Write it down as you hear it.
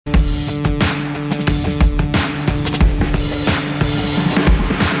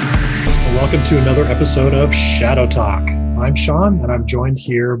welcome to another episode of Shadow Talk. I'm Sean, and I'm joined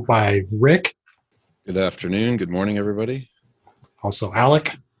here by Rick. Good afternoon. Good morning, everybody. Also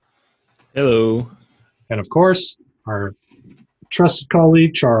Alec. Hello. And of course, our trusted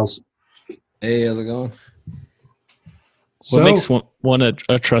colleague, Charles. Hey, how's it going? What makes one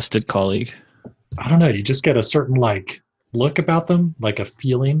a trusted colleague? I don't know. You just get a certain look about them, like a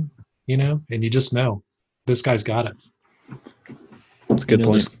feeling, and you just know this guy's got it. That's a good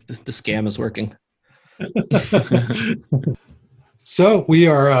point. The scam is working. So we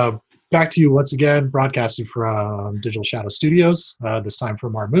are back to you once again, broadcasting from Digital Shadow Studios, this time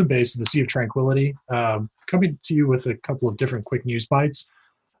from our moon base in the Sea of Tranquility, coming to you with a couple of different quick news bites.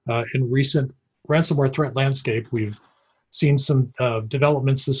 In recent ransomware threat landscape, we've seen some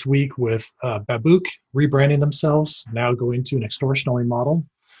developments this week with Babook rebranding themselves, now going to an extortion-only model.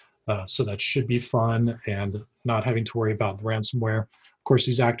 So that should be fun and not having to worry about the ransomware. Of course,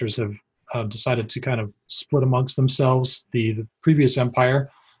 these actors have decided to kind of split amongst themselves the previous empire.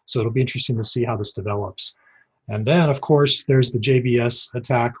 So it'll be interesting to see how this develops. And then, of course, there's the JBS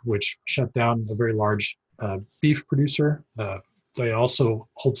attack, which shut down a very large beef producer. They also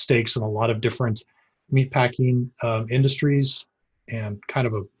hold stakes in a lot of different meatpacking industries and kind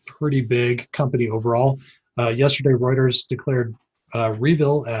of a pretty big company overall. Yesterday, Reuters declared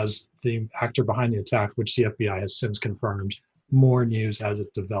Revil as the actor behind the attack, which the FBI has since confirmed. More news as it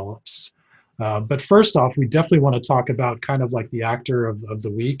develops. But first off, we definitely want to talk about kind of like the actor of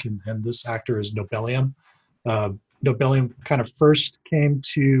the week, and this actor is Nobelium. Nobelium kind of first came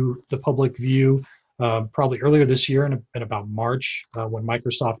to the public view probably earlier this year in about March when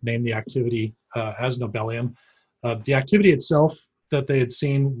Microsoft named the activity as Nobelium. The activity itself that they had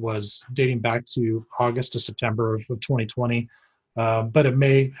seen was dating back to August to September of 2020, but it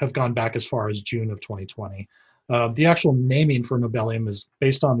may have gone back as far as June of 2020. The actual naming for Nobelium is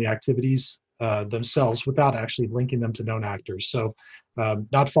based on the activities themselves without actually linking them to known actors. So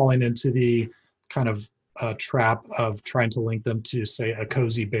not falling into the kind of trap of trying to link them to, say, a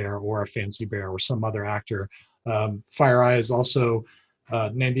Cozy Bear or a Fancy Bear or some other actor. FireEye is also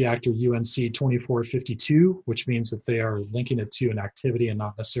named the actor UNC 2452, which means that they are linking it to an activity and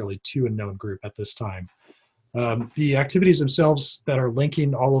not necessarily to a known group at this time. The activities themselves that are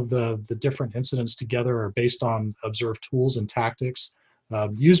linking all of the different incidents together are based on observed tools and tactics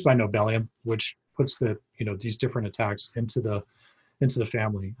used by Nobelium, which puts these different attacks into the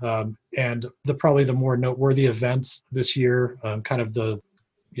family. And probably the more noteworthy event this year, kind of the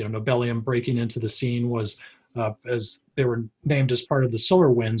Nobelium breaking into the scene was as they were named as part of the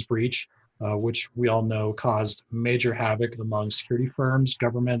SolarWinds breach, which we all know caused major havoc among security firms,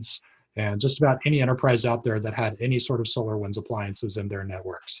 governments, and just about any enterprise out there that had any sort of SolarWinds appliances in their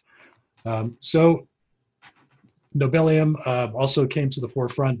networks. So Nobelium also came to the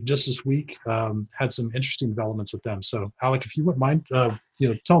forefront just this week, had some interesting developments with them. So Alec, if you wouldn't mind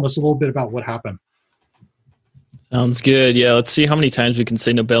telling us a little bit about what happened. Sounds good. Yeah, let's see how many times we can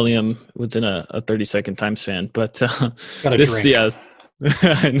say Nobelium within a 30-second time span. But drink. Yeah,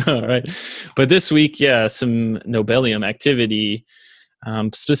 I know, right? But this week, some Nobelium activity,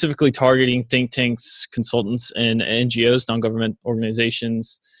 specifically targeting think tanks, consultants, and NGOs, non-government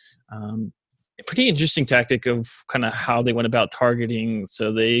organizations. A pretty interesting tactic of kind of how they went about targeting.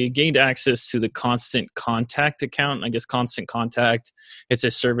 So they gained access to the Constant Contact account. I guess Constant Contact, it's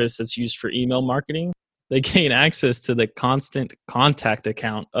a service that's used for email marketing. They gain access to the Constant Contact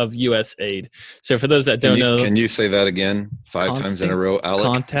account of USAID. So for those that don't know, can you say that again 5 times in a row,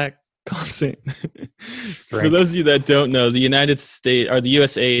 Alec? Constant. For those of you that don't know, the United States, or the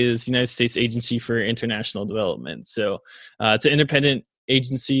USAID, is the United States Agency for International Development. So it's an independent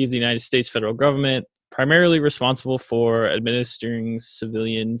agency of the United States federal government, primarily responsible for administering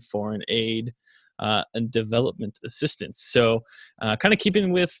civilian foreign aid and development assistance. So kind of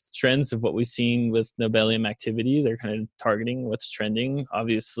keeping with trends of what we've seen with Nobelium activity, they're kind of targeting what's trending.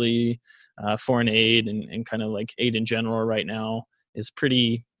 Obviously, foreign aid and kind of like aid in general right now is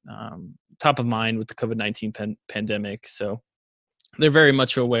pretty top of mind with the COVID-19 pandemic. So they're very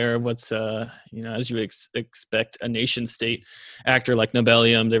much aware of what's, as you expect a nation state actor like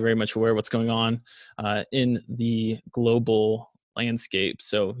Nobelium, they're very much aware of what's going on in the global landscape.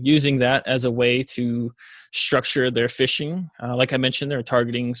 So using that as a way to structure their phishing, like I mentioned, they're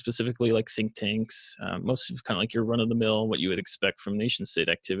targeting specifically like think tanks, most of kind of like your run-of-the-mill, what you would expect from nation state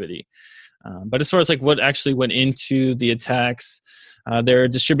activity. But as far as like what actually went into the attacks, they're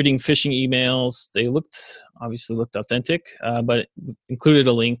distributing phishing emails. They obviously looked authentic, but included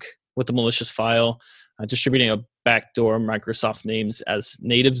a link with the malicious file, distributing a backdoor Microsoft names as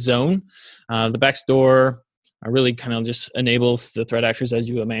native zone. The backdoor really kind of just enables the threat actors, as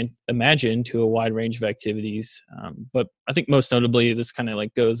you imagine, to a wide range of activities. But I think most notably, this kind of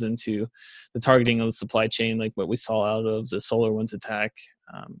like goes into the targeting of the supply chain, like what we saw out of the SolarWinds attack.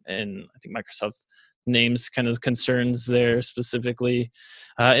 And I think Microsoft names kind of concerns there specifically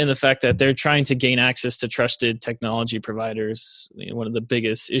in the fact that they're trying to gain access to trusted technology providers. One of the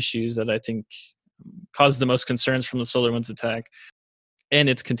biggest issues that I think caused the most concerns from the SolarWinds attack. And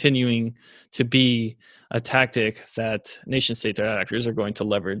it's continuing to be a tactic that nation-state threat actors are going to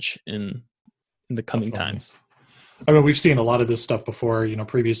leverage in the coming times. I mean, we've seen a lot of this stuff before,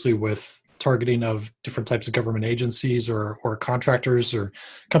 previously with targeting of different types of government agencies or contractors or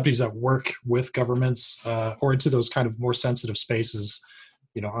companies that work with governments or into those kind of more sensitive spaces,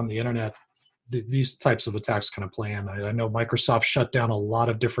 on the internet. These types of attacks kind of play in. I know Microsoft shut down a lot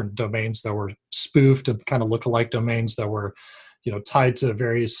of different domains that were spoofed and kind of lookalike domains that were tied to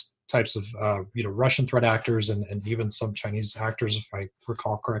various types of, Russian threat actors and even some Chinese actors, if I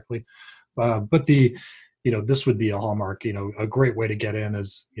recall correctly. But this would be a hallmark, a great way to get in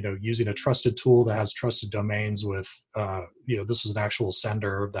is, using a trusted tool that has trusted domains with, this was an actual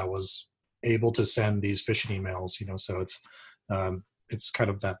sender that was able to send these phishing emails, so it's kind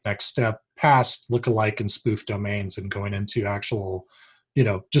of that next step past lookalike and spoof domains and going into actual,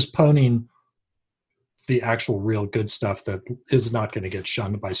 just pwning the actual real good stuff that is not going to get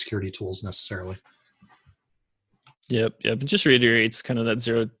shunned by security tools necessarily. Yep. It just reiterates kind of that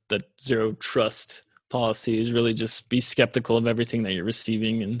zero trust policy is really just be skeptical of everything that you're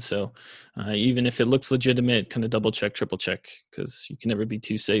receiving. And so even if it looks legitimate, kind of double check, triple check, because you can never be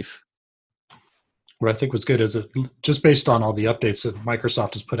too safe. What I think was good is just based on all the updates that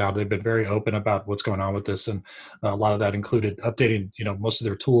Microsoft has put out, they've been very open about what's going on with this. And a lot of that included updating, most of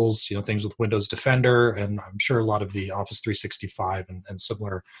their tools, things with Windows Defender. And I'm sure a lot of the Office 365 and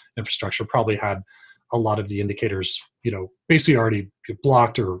similar infrastructure probably had a lot of the indicators, basically already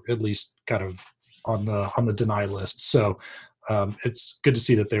blocked or at least kind of on the deny list. So it's good to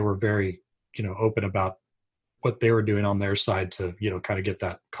see that they were very, open about what they were doing on their side to, kind of get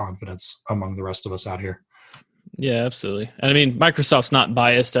that confidence among the rest of us out here. Yeah, absolutely. And I mean, Microsoft's not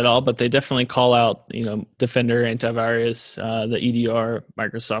biased at all, but they definitely call out, Defender, antivirus, the EDR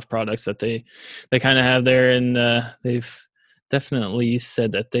Microsoft products that they kind of have there. And they've definitely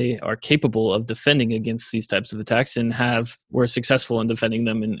said that they are capable of defending against these types of attacks and were successful in defending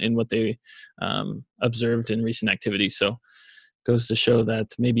them in what they observed in recent activities. So goes to show that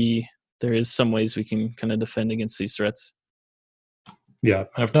maybe there is some ways we can kind of defend against these threats. Yeah.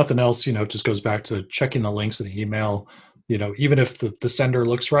 And if nothing else, it just goes back to checking the links of the email. Even if the sender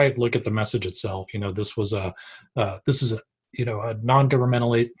looks right, look at the message itself. This is a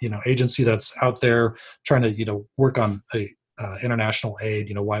non-governmental, agency that's out there trying to, work on international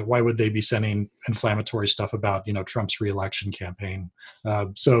aid. Why would they be sending inflammatory stuff about, Trump's reelection campaign?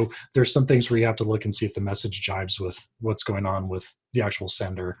 So there's some things where you have to look and see if the message jives with what's going on with the actual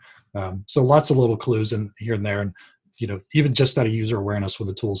sender. So lots of little clues in here and there, and even just that user awareness when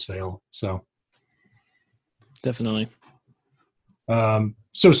the tools fail. So definitely.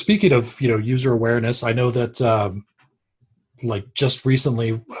 So speaking of user awareness, I know that just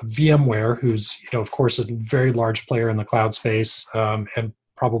recently VMware, who's of course a very large player in the cloud space and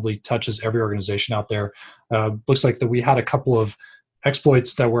probably touches every organization out there, looks like that we had a couple of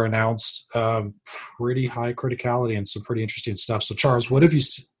exploits that were announced, pretty high criticality and some pretty interesting stuff. So Charles, what have you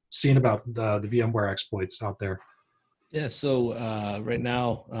seen about the VMware exploits out there? Yeah, so right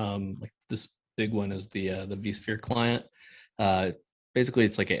now, this big one is the vSphere client. Basically,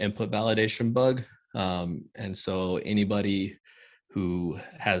 it's like an input validation bug. And so anybody who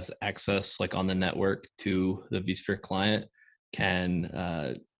has access on the network to the vSphere client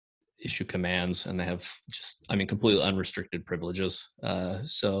can issue commands, and they have completely unrestricted privileges.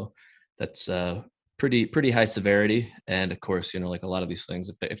 So that's pretty high severity. And of course, a lot of these things,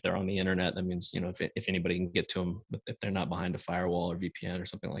 if they're on the internet, that means, if anybody can get to them, but if they're not behind a firewall or VPN or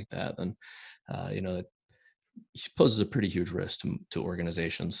something like that, then, it poses a pretty huge risk to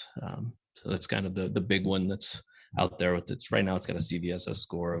organizations. So that's kind of the big one that's out there with right now. It's got a CVSS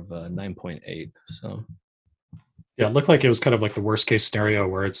score of 9.8. So yeah, it looked like it was kind of like the worst case scenario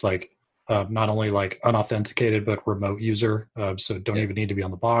where it's not only unauthenticated but remote user, so don't even need to be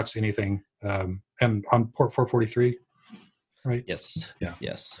on the box, anything, and on port 443, right? Yes. Yeah.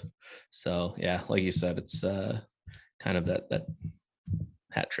 Yes. So yeah, like you said, it's kind of that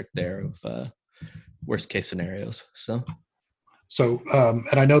hat trick there of worst case scenarios. So,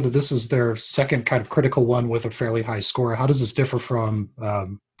 and I know that this is their second kind of critical one with a fairly high score. How does this differ from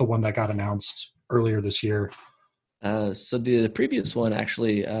the one that got announced earlier this year? So the previous one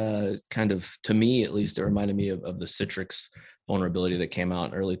actually kind of, to me at least, it reminded me of the Citrix vulnerability that came out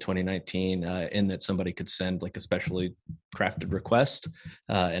in early 2019, in that somebody could send like a specially crafted request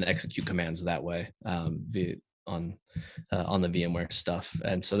and execute commands that way on the VMware stuff.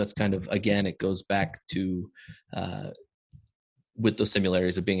 And so that's kind of, again, it goes back to with those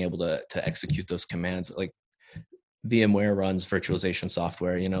similarities of being able to execute those commands. Like VMware runs virtualization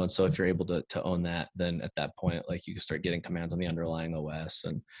software, and so if you're able to own that, then at that point, like you can start getting commands on the underlying OS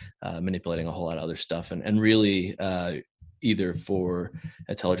and manipulating a whole lot of other stuff, and really either for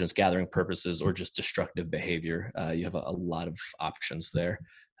intelligence gathering purposes or just destructive behavior, you have a lot of options there.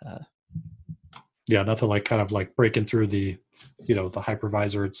 Yeah, nothing like kind of like breaking through the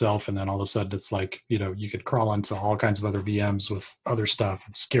hypervisor itself, and then all of a sudden it's like, you could crawl into all kinds of other VMs with other stuff.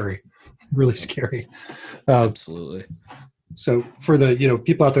 It's scary, really scary. Absolutely. So for the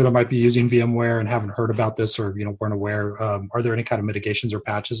people out there that might be using VMware and haven't heard about this or weren't aware, are there any kind of mitigations or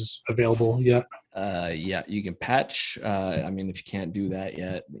patches available yet? Yeah, you can patch. If you can't do that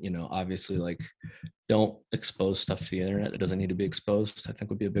yet, obviously, like, don't expose stuff to the internet. It doesn't need to be exposed, I think,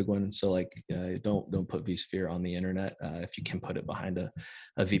 would be a big one. So like, don't put vSphere on the internet. If you can put it behind a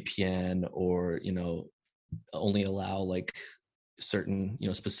VPN, or only allow like certain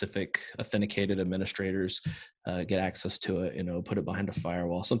specific authenticated administrators get access to it. Put it behind a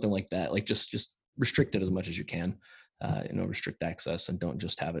firewall, something like that. Like just restrict it as much as you can. Restrict access, and don't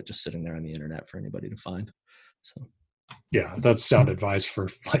just have it just sitting there on the internet for anybody to find. So. Yeah, that's sound advice for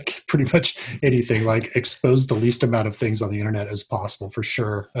like pretty much anything. Like, expose the least amount of things on the internet as possible, for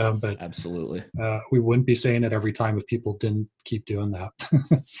sure. But absolutely, we wouldn't be saying it every time if people didn't keep doing that.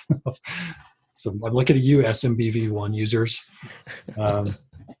 So I'm looking at you, SMBV1 users.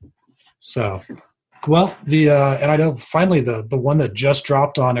 So, well, and I know finally the one that just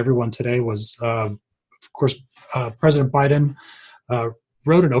dropped on everyone today was, of course, President Biden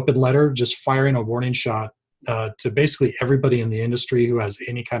wrote an open letter just firing a warning shot to basically everybody in the industry who has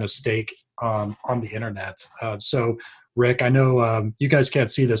any kind of stake on the internet. So, Rick, I know you guys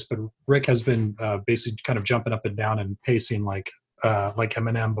can't see this, but Rick has been basically kind of jumping up and down and pacing like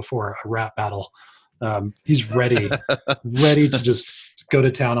Eminem before a rap battle. He's ready to just go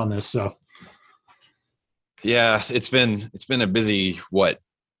to town on this. So, yeah, it's been a busy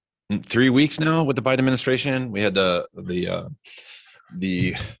 3 weeks now with the Biden administration. We had the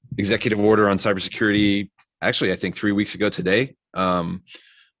executive order on cybersecurity. Actually, I think 3 weeks ago today, on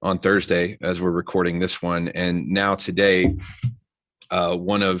Thursday, as we're recording this one, and now today,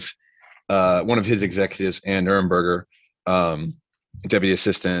 one of his executives, Ann Ehrenberger, deputy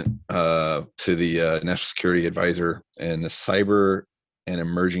assistant to the national security advisor and the cyber and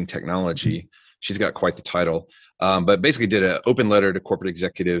emerging technology. She's got quite the title, but basically did an open letter to corporate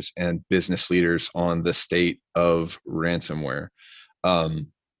executives and business leaders on the state of ransomware.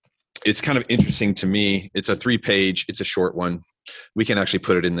 It's kind of interesting to me. It's a 3-page. It's a short one. We can actually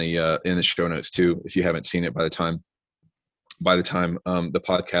put it in the show notes too, if you haven't seen it by the time the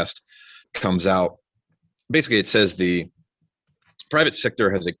podcast comes out. Basically, it says the private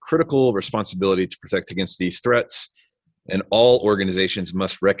sector has a critical responsibility to protect against these threats, and all organizations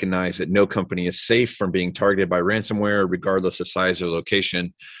must recognize that no company is safe from being targeted by ransomware, regardless of size or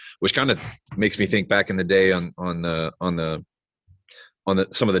location. Which kind of makes me think back in the day on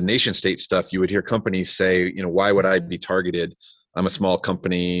some of the nation state stuff. You would hear companies say, why would I be targeted? I'm a small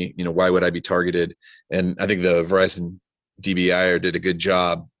company. Why would I be targeted? And I think the Verizon DBI did a good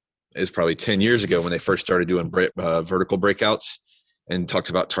job. Is probably 10 years ago when they first started doing vertical breakouts and talked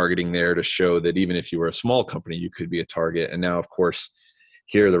about targeting there to show that even if you were a small company, you could be a target. And now, of course,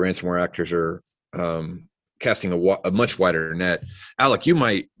 here the ransomware actors are casting a much wider net. Alec, you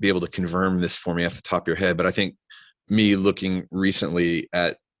might be able to confirm this for me off the top of your head, but I think me looking recently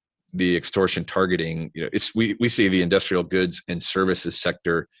at the extortion targeting, we see the industrial goods and services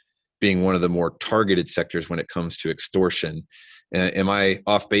sector being one of the more targeted sectors when it comes to extortion. Am I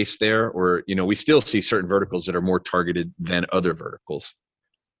off base there? Or, we still see certain verticals that are more targeted than other verticals?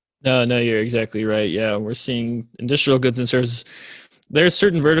 No, you're exactly right. Yeah, we're seeing industrial goods and services. There's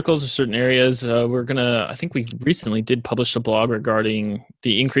certain verticals or certain areas. I think we recently did publish a blog regarding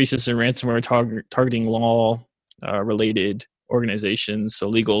the increases in ransomware targeting law related organizations, so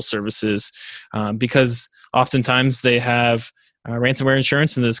legal services, because oftentimes they have ransomware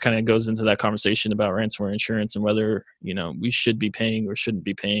insurance, and this kind of goes into that conversation about ransomware insurance and whether we should be paying or shouldn't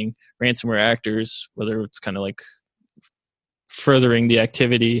be paying ransomware actors, whether it's kind of like furthering the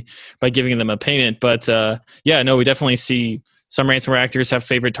activity by giving them a payment. But we definitely see some ransomware actors have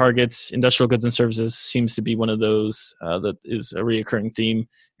favorite targets. Industrial goods and services seems to be one of those that is a reoccurring theme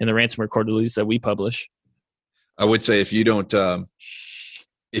in the ransomware quarterlies that we publish. I would say if you don't,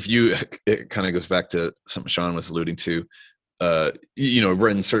 it kind of goes back to something Sean was alluding to,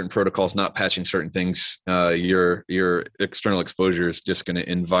 running certain protocols, not patching certain things, your external exposure is just going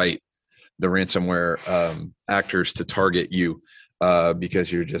to invite the ransomware actors to target you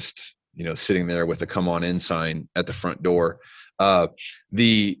because you're just, sitting there with a come on in sign at the front door. After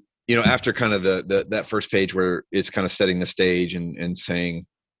kind of that first page where it's kind of setting the stage and saying,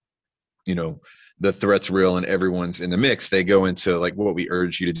 the threat's real and everyone's in the mix, they go into like what we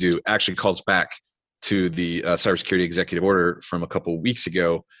urge you to do, actually calls back to the cybersecurity executive order from a couple of weeks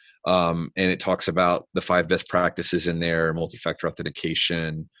ago. And it talks about the 5 best practices in there: multi-factor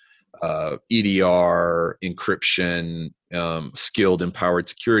authentication, EDR, encryption, skilled, empowered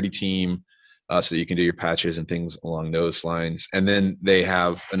security team, so that you can do your patches and things along those lines. And then they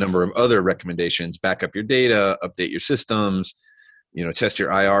have a number of other recommendations: back up your data, update your systems, test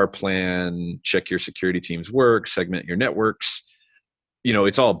your IR plan, check your security team's work, segment your networks.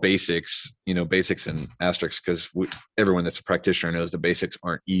 It's all basics, basics and asterisks, because everyone that's a practitioner knows the basics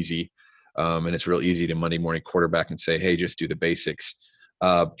aren't easy. And it's real easy to Monday morning quarterback and say, hey, just do the basics.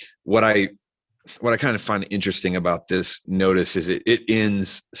 What I kind of find interesting about this notice is it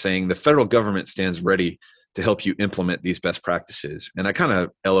ends saying the federal government stands ready to help you implement these best practices. And I kind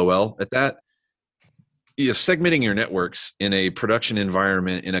of LOL at that. Segmenting your networks in a production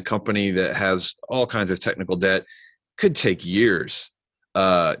environment in a company that has all kinds of technical debt could take years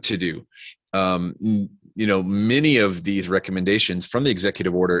to do. Many of these recommendations from the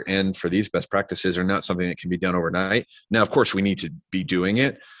executive order and for these best practices are not something that can be done overnight. Now, of course, we need to be doing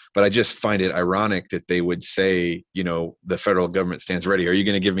it, but I just find it ironic that they would say, the federal government stands ready. Are you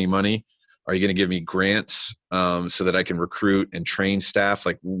going to give me money? Are you going to give me grants so that I can recruit and train staff?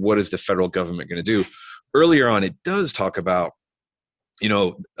 Like, what is the federal government going to do? Earlier on, it does talk about,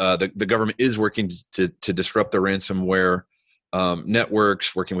 the government is working to disrupt the ransomware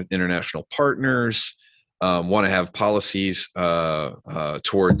networks, working with international partners, want to have policies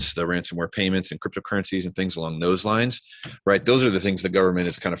towards the ransomware payments and cryptocurrencies and things along those lines, right? Those are the things the government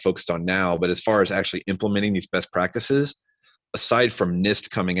is kind of focused on now. But as far as actually implementing these best practices, aside from NIST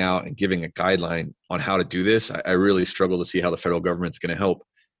coming out and giving a guideline on how to do this, I really struggle to see how the federal government's going to help,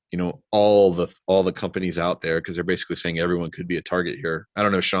 all the companies out there, because they're basically saying everyone could be a target here. I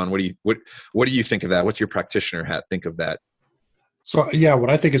don't know, Sean, what do you think of that? What's your practitioner hat think of that? So yeah,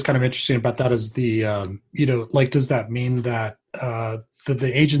 what I think is kind of interesting about that is the does that mean that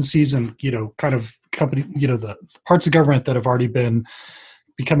the agencies and kind of company, the parts of government that have already been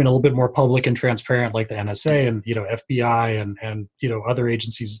becoming a little bit more public and transparent, like the NSA and FBI and other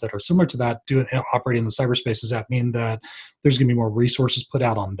agencies that are similar to that, operating in the cyberspace, does that mean that there's going to be more resources put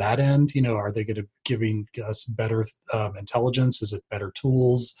out on that end? Are they going to giving us better intelligence? Is it better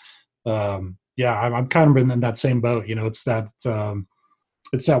tools? Yeah, I'm kind of in that same boat. It's that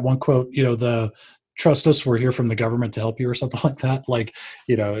one quote, the trust us, we're here from the government to help you, or something like that. Like,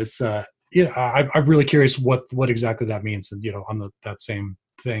 it's I'm really curious what exactly that means. And on that same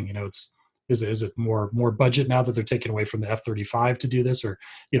thing, is it more budget now that they're taking away from the F-35 to do this, or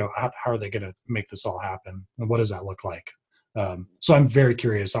how are they going to make this all happen, and what does that look like? So I'm very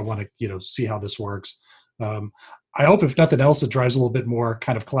curious. I want to see how this works. I hope, if nothing else, it drives a little bit more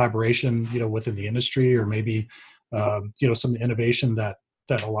kind of collaboration, within the industry, or maybe, some innovation that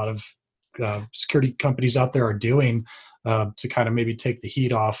a lot of security companies out there are doing to kind of maybe take the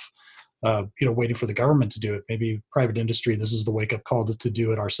heat off, waiting for the government to do it. Maybe private industry, this is the wake-up call to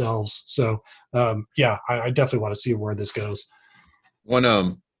do it ourselves. So, yeah, I definitely want to see where this goes. When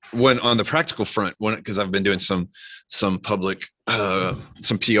on the practical front, because I've been doing some public,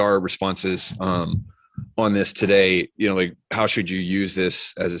 some PR responses on this today, like how should you use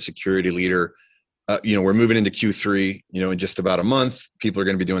this as a security leader? We're moving into Q3, in just about a month. People are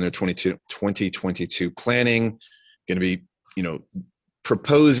going to be doing their 2022 planning, going to be,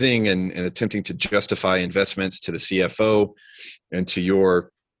 proposing and attempting to justify investments to the CFO and to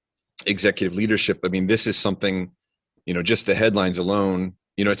your executive leadership. I mean, this is something, just the headlines alone,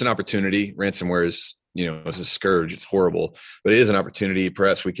 it's an opportunity. Ransomware is, is a scourge. It's horrible, but it is an opportunity.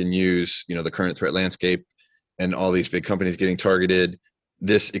 Perhaps we can use, the current threat landscape and all these big companies getting targeted,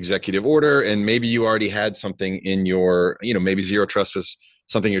 this executive order, and maybe you already had something in your, maybe Zero Trust was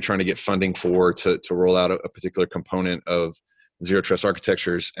something you're trying to get funding for to roll out a particular component of Zero Trust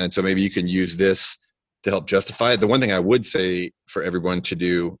architectures. And so maybe you can use this to help justify it. The one thing I would say for everyone to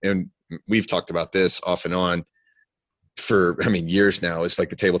do, and we've talked about this off and on for, years now, it's like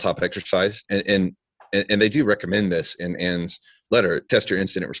the tabletop exercise. And they do recommend this in Ann's letter, test your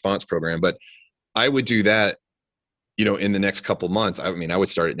incident response program. But I would do that, in the next couple months. I mean, I would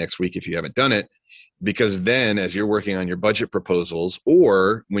start it next week if you haven't done it, because then as you're working on your budget proposals,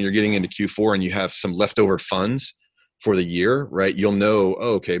 or when you're getting into Q4 and you have some leftover funds for the year, right? You'll know,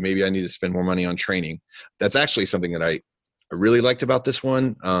 oh, okay, maybe I need to spend more money on training. That's actually something that I really liked about this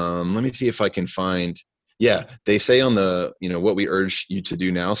one. Let me see if I can find, yeah, they say on the, what we urge you to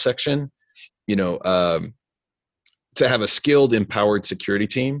do now section, to have a skilled, empowered security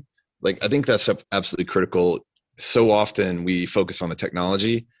team. Like, I think that's absolutely critical. So often we focus on the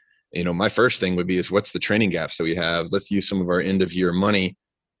technology. My first thing would be is what's the training gaps that we have? Let's use some of our end of year money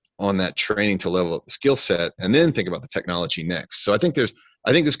on that training to level up the skill set, and then think about the technology next. So I think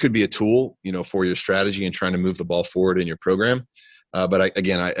this could be a tool, for your strategy and trying to move the ball forward in your program. But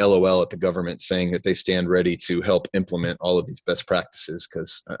I LOL at the government saying that they stand ready to help implement all of these best practices,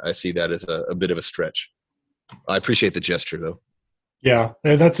 because I see that as a bit of a stretch. I appreciate the gesture, though. Yeah,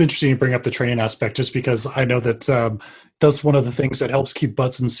 and that's interesting you bring up the training aspect, just because I know that that's one of the things that helps keep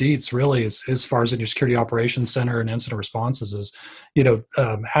butts in seats, really, as far as in your security operations center and incident responses is,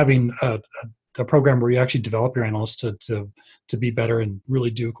 having a program where you actually develop your analysts to be better and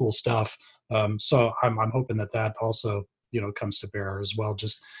really do cool stuff. So I'm hoping that also comes to bear as well.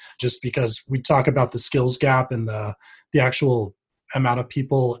 Just because we talk about the skills gap and the actual amount of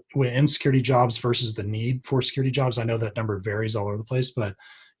people in security jobs versus the need for security jobs. I know that number varies all over the place, but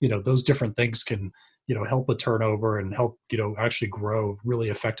those different things can help with turnover and help actually grow really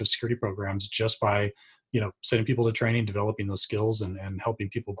effective security programs just by sending people to training, developing those skills, and helping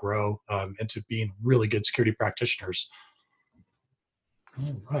people grow into being really good security practitioners.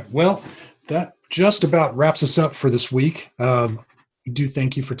 All right. Well, that just about wraps us up for this week. We do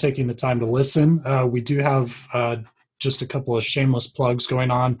thank you for taking the time to listen. We do have just a couple of shameless plugs going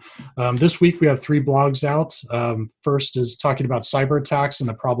on. This week we have 3 blogs out. First is talking about cyber attacks and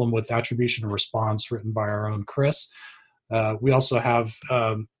the problem with attribution and response, written by our own Chris. We also have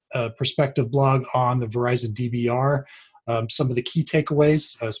a perspective blog on the Verizon DBR, some of the key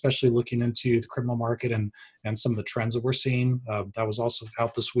takeaways, especially looking into the criminal market and some of the trends that we're seeing. That was also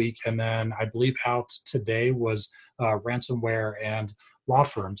out this week. And then I believe out today was ransomware and law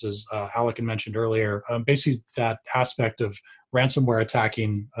firms, as Alec had mentioned earlier. Basically, that aspect of ransomware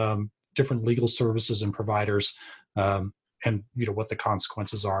attacking different legal services and providers, and what the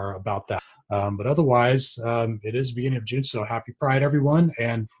consequences are about that. But otherwise, it is the beginning of June, so happy Pride, everyone.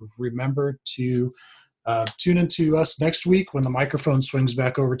 And remember to tune into us next week when the microphone swings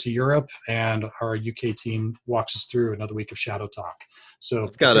back over to Europe and our UK team walks us through another week of Shadow Talk.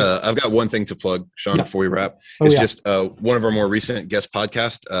 So I've got one thing to plug, Sean, before we wrap. Just one of our more recent guest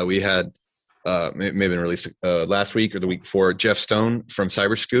podcasts. We had may have been released last week or the week before, Jeff Stone from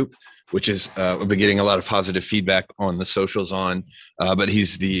Cyberscoop, which is we've been getting a lot of positive feedback on the socials on, but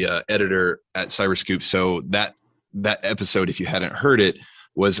he's the editor at Cyberscoop. So that episode, if you hadn't heard it,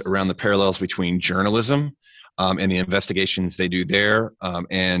 was around the parallels between journalism and the investigations they do there,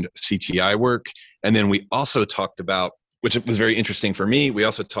 and CTI work. And then we also talked about, which was very interesting for me, we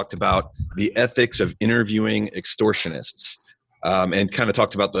also talked about the ethics of interviewing extortionists, and kind of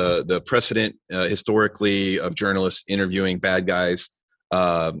talked about the precedent historically of journalists interviewing bad guys,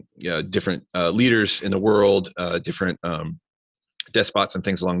 different leaders in the world, different despots and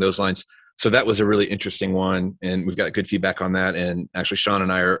things along those lines. So that was a really interesting one, and we've got good feedback on that. And actually, Sean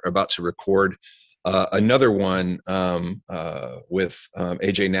and I are about to record another one with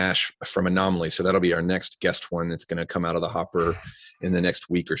AJ Nash from Anomaly. So that'll be our next guest one that's going to come out of the hopper in the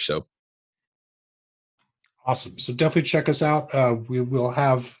next week or so. Awesome. So definitely check us out. We will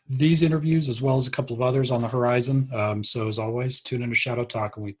have these interviews as well as a couple of others on the horizon. So as always, tune into Shadow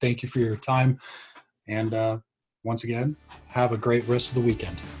Talk, and we thank you for your time. And once again, have a great rest of the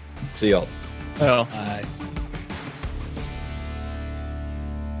weekend. See y'all. Oh. Bye.